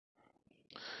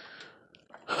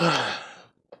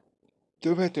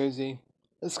Throwback Thursday.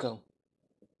 Let's go.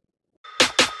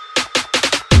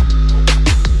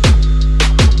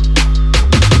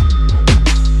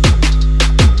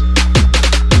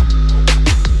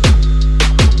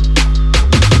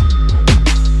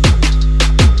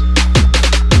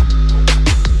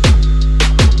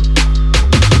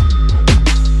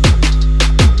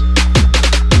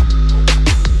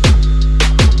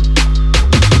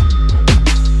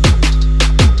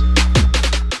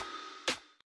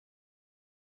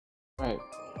 Alright,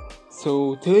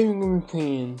 so today we're going to be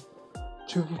playing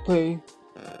Triple Play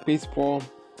Baseball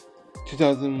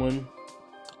 2001,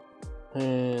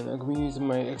 and I'm going to be using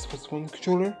my Xbox One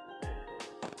controller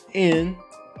and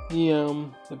the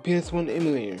PS1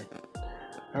 emulator.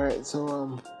 Alright,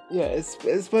 so yeah,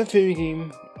 it's my favorite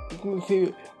game. It's my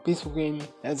favorite baseball game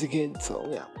as a kid. So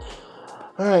yeah.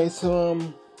 Alright, so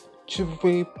Triple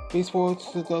Play Baseball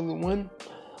 2001.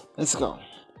 Let's go.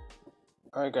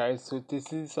 Alright guys, so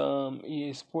this is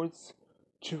EA Sports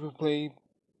Triple Play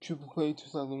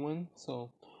 2001. So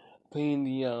playing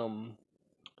the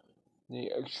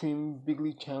Extreme Big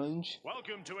League Challenge.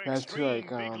 Welcome to Extreme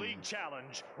Big League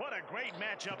Challenge. What a great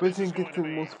matchup the this person is going gets to the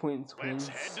be. most points wins.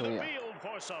 Let's head to the field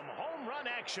for some home run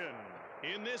action.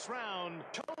 In this round,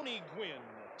 Tony Gwynn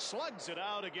slugs it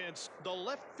out against the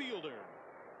left fielder.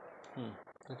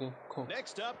 Okay, cool.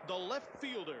 Next up, the left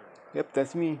fielder. Yep,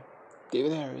 that's me,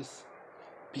 David Harris,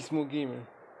 Beast Mode Gamer.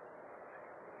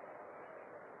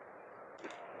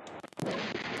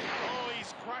 Oh,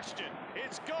 he's crushed it.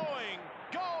 It's going.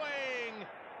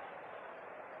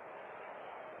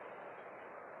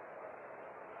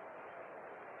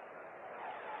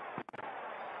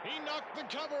 He knocked the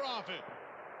cover off it.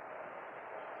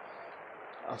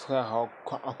 I forgot how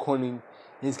corny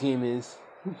this game is.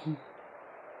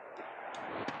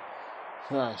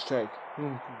 Strike.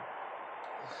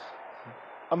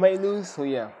 I might lose, so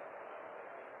yeah.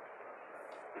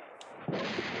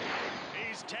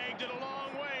 He's tagged it a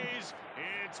long ways.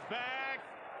 It's back.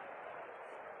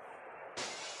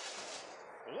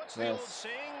 What's the old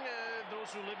saying?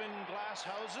 Those who live in glass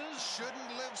houses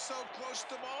shouldn't live so close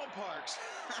to ballparks.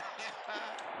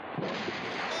 Man,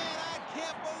 I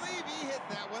can't believe he hit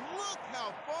that one. Look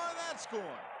how far that's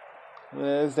going.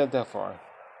 It's not that far.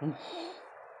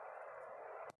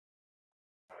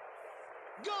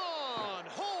 Gone!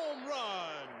 Home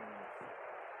run!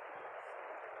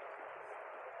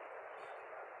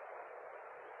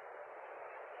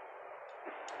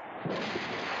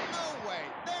 No way.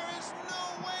 There is no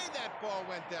way that ball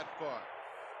went that far.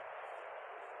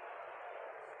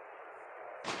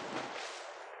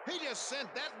 He just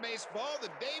sent that baseball to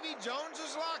Davy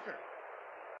Jones's locker.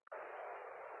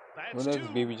 That's two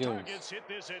targets hit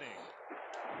this inning.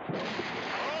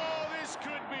 Oh, this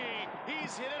could be.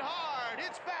 He's hit it hard.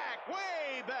 It's back,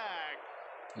 way back.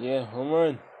 Yeah, home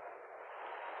run.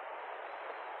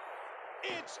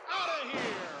 It's out of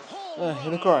here. Home run.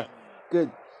 Hit a car.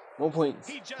 Good. 1 point.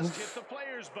 He just hit the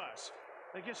player's bus.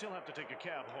 I guess he'll have to take a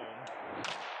cab home.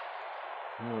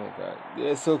 Oh my god. Yeah,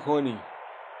 it's so corny.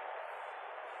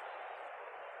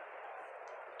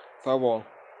 Foul ball.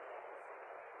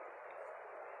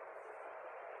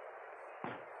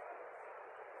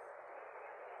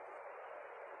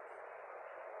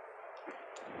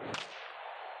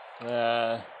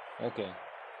 Okay.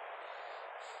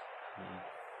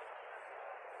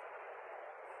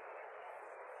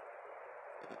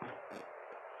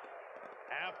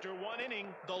 After one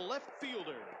inning, the left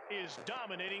fielder is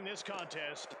dominating this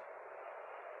contest.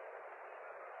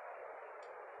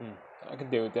 I can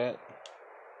deal with that.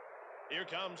 Here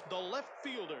comes the left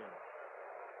fielder.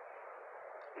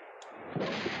 He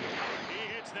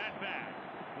hits that back.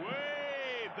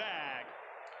 Way back.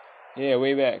 Yeah,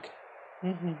 way back.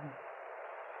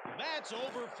 That's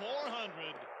over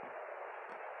 400.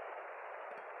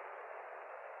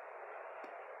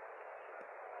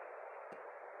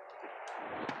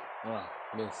 Oh,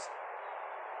 miss.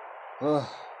 Ugh.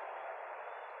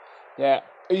 Yeah,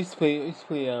 I used to play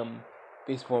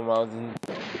baseball when I was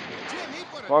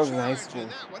in high school.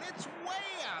 It's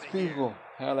beautiful.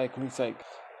 I had like at least like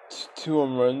 2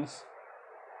 home runs.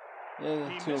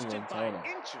 Yeah, 2 home runs. I don't know.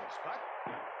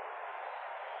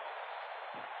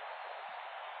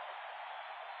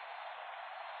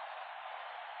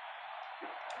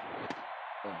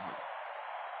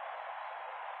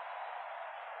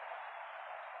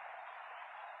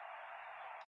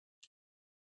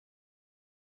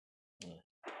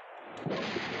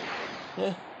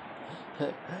 Yeah.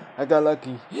 I got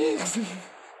lucky.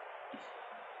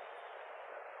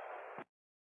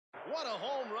 What a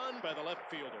home run by the left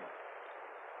fielder.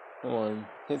 Come on,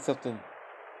 hit something.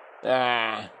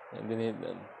 Ah, I didn't hit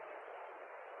them.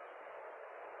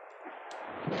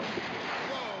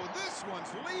 Whoa, this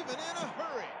one's leaving in a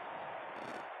hurry.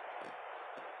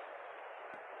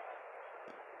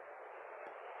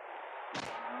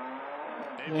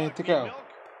 Yeah, to go.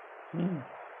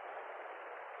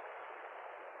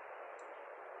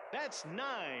 That's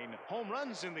 9 home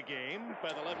runs in the game by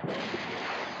the left fielder.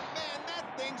 Man, that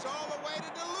thing's all the way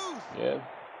to Duluth. Yep.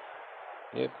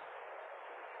 Yep.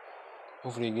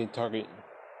 Hopefully you get target.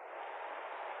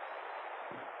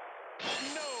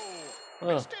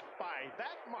 No, missed it by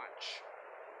that much.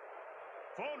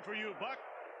 Phone for you, Buck.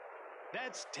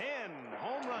 That's 10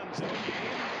 home runs in the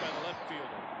game by the left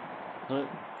fielder.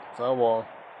 Foul ball.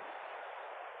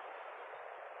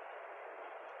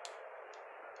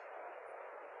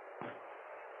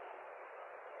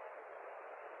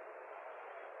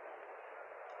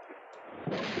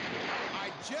 I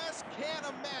just can't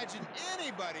imagine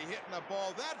anybody hitting a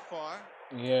ball that far.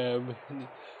 Yeah,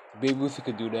 Babe Ruth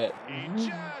could do that. He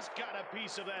just got a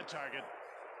piece of that target.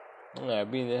 Yeah,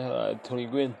 being the hell out of Tony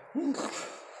Gwynn.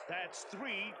 That's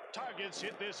 3 targets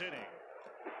hit this inning.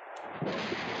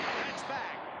 That's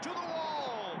back to the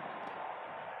wall.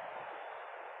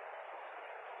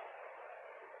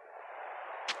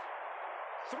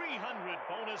 .300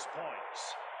 bonus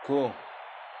points. Cool.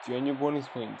 300 bonus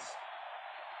points.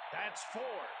 That's 4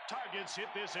 targets hit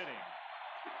this inning.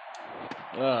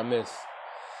 Ah, I missed.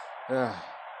 Ah.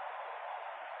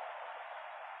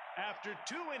 After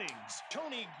 2 innings,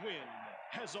 Tony Gwynn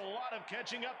has a lot of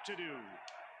catching up to do.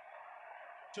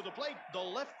 To the plate, the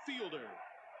left fielder.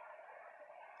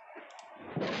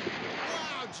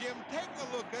 Wow, Jim, take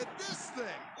a look at this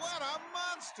thing. What a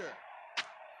monster.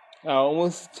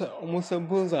 Almost a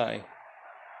bullseye.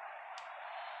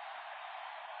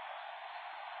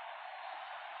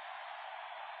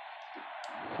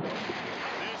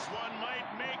 This one might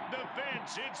make the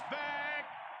fence. It's back.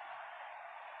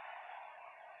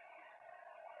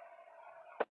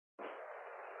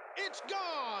 It's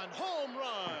gone. Home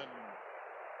run.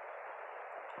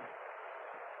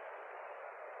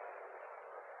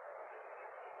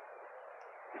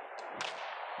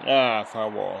 Ah,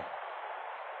 foul ball.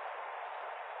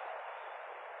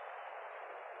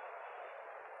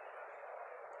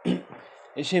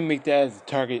 It shouldn't make that as a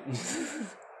target.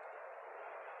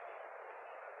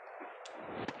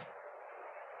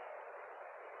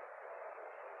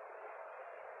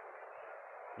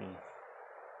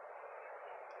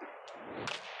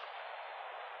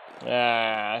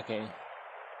 Ah, okay.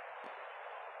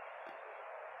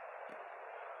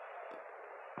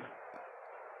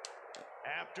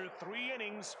 After 3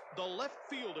 innings, the left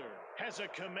fielder has a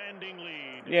commanding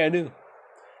lead. Yeah, I do.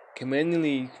 Commanding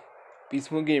lead. Beats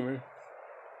one gamer.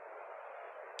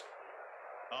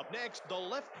 Up next, the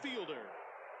left fielder.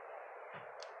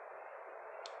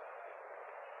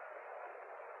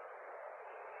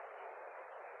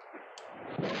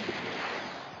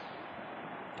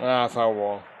 Ah, foul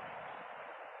ball.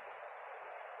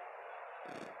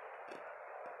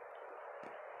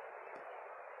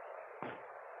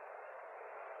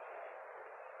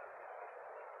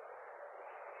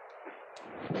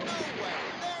 No way.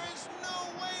 There is no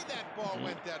way that ball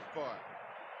went that far.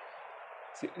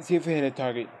 See if it hit a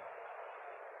target.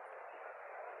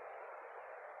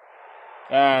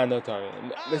 Ah, no target.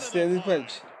 Let's stay this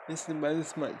much. Listen by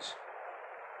this much.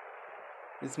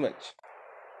 This much.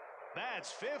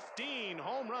 That's 15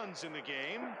 home runs in the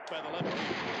game by the left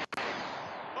fielder.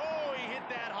 Oh, he hit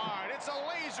that hard. It's a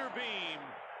laser beam.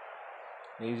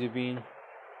 Laser beam.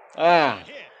 Ah!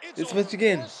 This much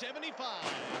again.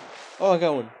 Oh, I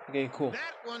got one. Okay, cool.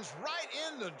 That one's right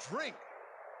in the drink.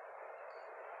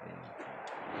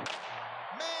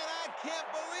 Man, I can't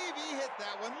believe he hit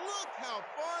that one. Look how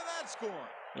far that's gone.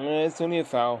 It's only a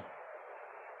foul.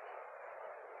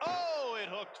 Oh, it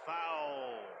hooked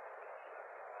foul.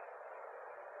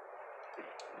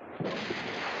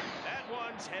 That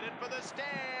one's headed for the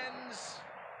stands.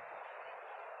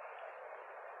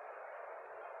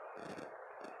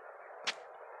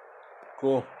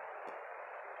 Cool.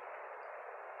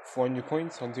 400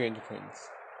 points on 300 points.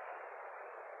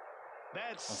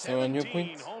 That's 700 17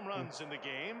 points. home runs in the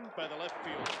game by the left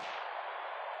fielder.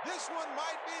 This one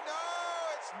might be, no,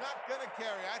 it's not going to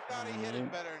carry. I thought he hit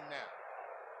it better than that.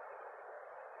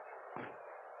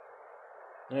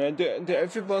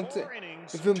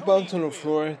 If it bounced on the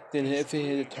floor, then if it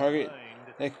hit a target,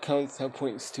 that counts as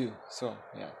points too. So,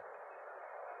 yeah.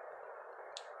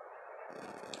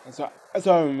 That's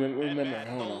all I remember. I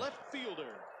don't know.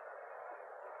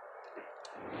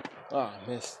 Ah,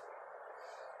 missed.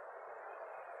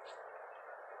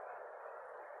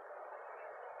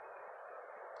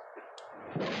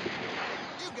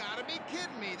 You gotta be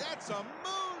kidding me. That's a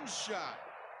moonshot.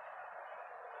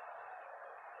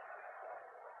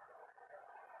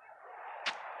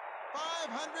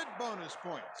 $500 bonus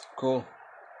points. Cool.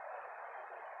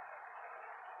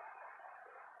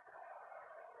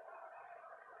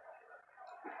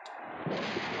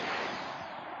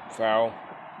 Foul.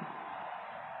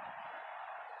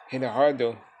 Hit it hard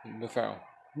though. The foul.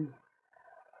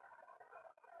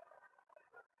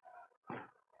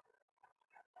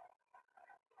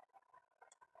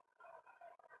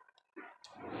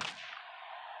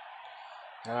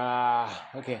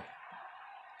 Okay.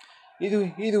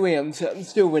 Either way, I'm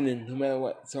still winning no matter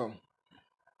what. So.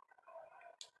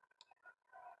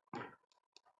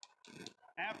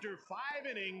 After 5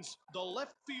 innings, the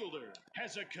left fielder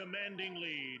has a commanding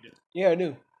lead. Yeah, I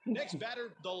do. Next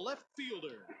batter, the left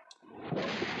fielder.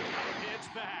 It's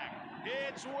back.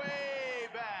 It's way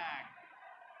back.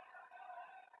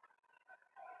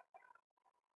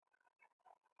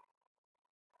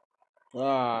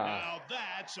 Now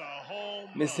that's a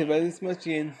home Missed run. it by this much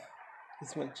again.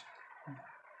 This much.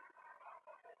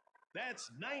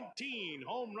 That's 19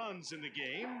 home runs in the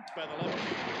game by the left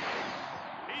fielder.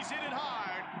 He's hit it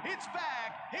hard. It's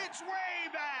back. It's way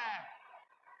back.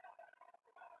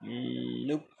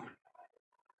 Nope.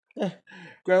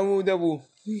 Ground rule double.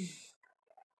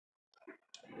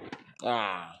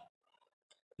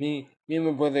 Me and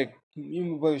my brother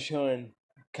Sean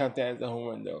count that as a home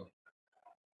run though.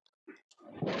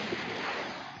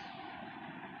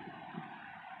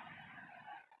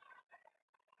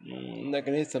 I'm not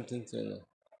gonna hit something soon.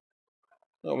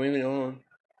 Oh, wait a minute, hold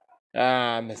on.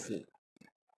 I missed it.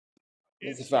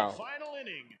 It's a foul. The final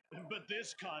inning, but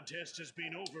this contest has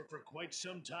been over for quite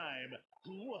some time.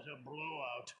 What a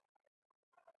blowout.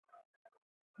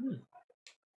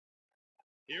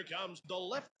 Here comes the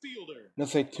left fielder.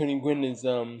 Looks like Tony Gwynn is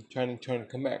trying to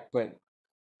come back, but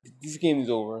this game is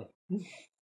over.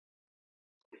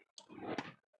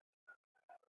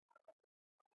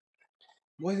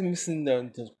 Why is he missing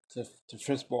the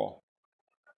first ball?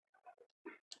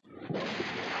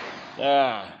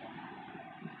 Oh,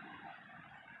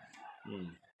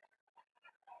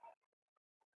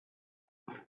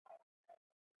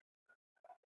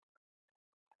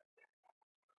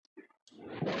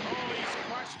 he's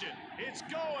crushed it. It's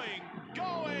going.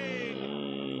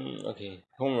 Okay,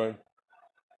 home run.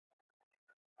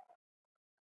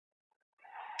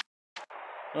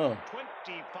 Oh.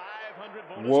 2,500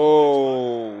 bonus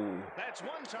Whoa. points. That's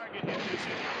one target hit this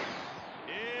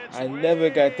inning. I never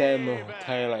got that in my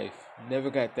entire life. Never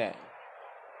got that.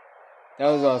 That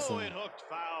was awesome. It hooked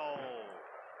foul.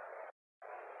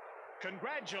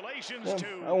 Congratulations I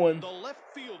to won. the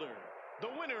left fielder, the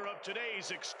winner of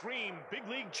today's Extreme Big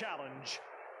League Challenge.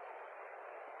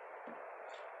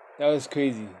 That was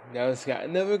crazy. I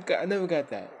never got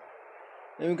that.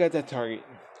 Never got that target.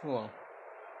 Oh well.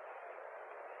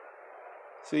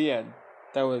 So yeah,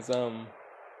 that was awesome.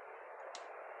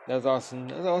 That was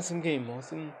an awesome game.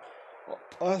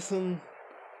 Awesome.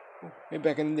 Way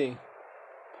back in the day.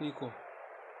 Pretty cool.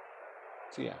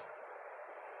 So yeah.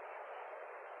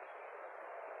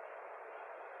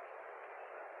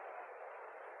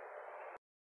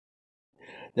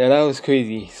 Now that was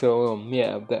crazy. So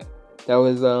yeah, that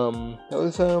was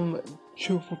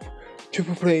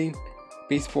triple play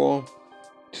baseball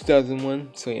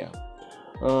 2001. So yeah.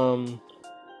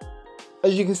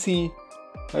 As you can see,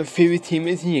 my favorite team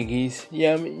is the Yankees.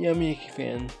 Yeah, I'm a Yankee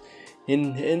fan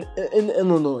in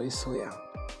Illinois. So yeah.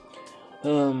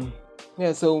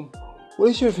 Yeah. So, what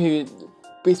is your favorite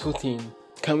baseball team?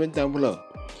 Comment down below.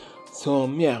 So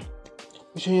yeah,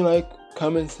 make sure you like,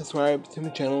 comment, subscribe to my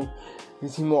channel and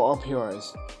see more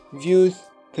RPRs, reviews,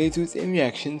 playthroughs, and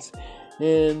reactions.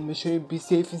 And make sure you be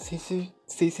safe and stay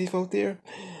safe out there.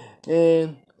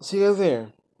 And see you guys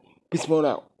there. Peace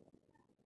out.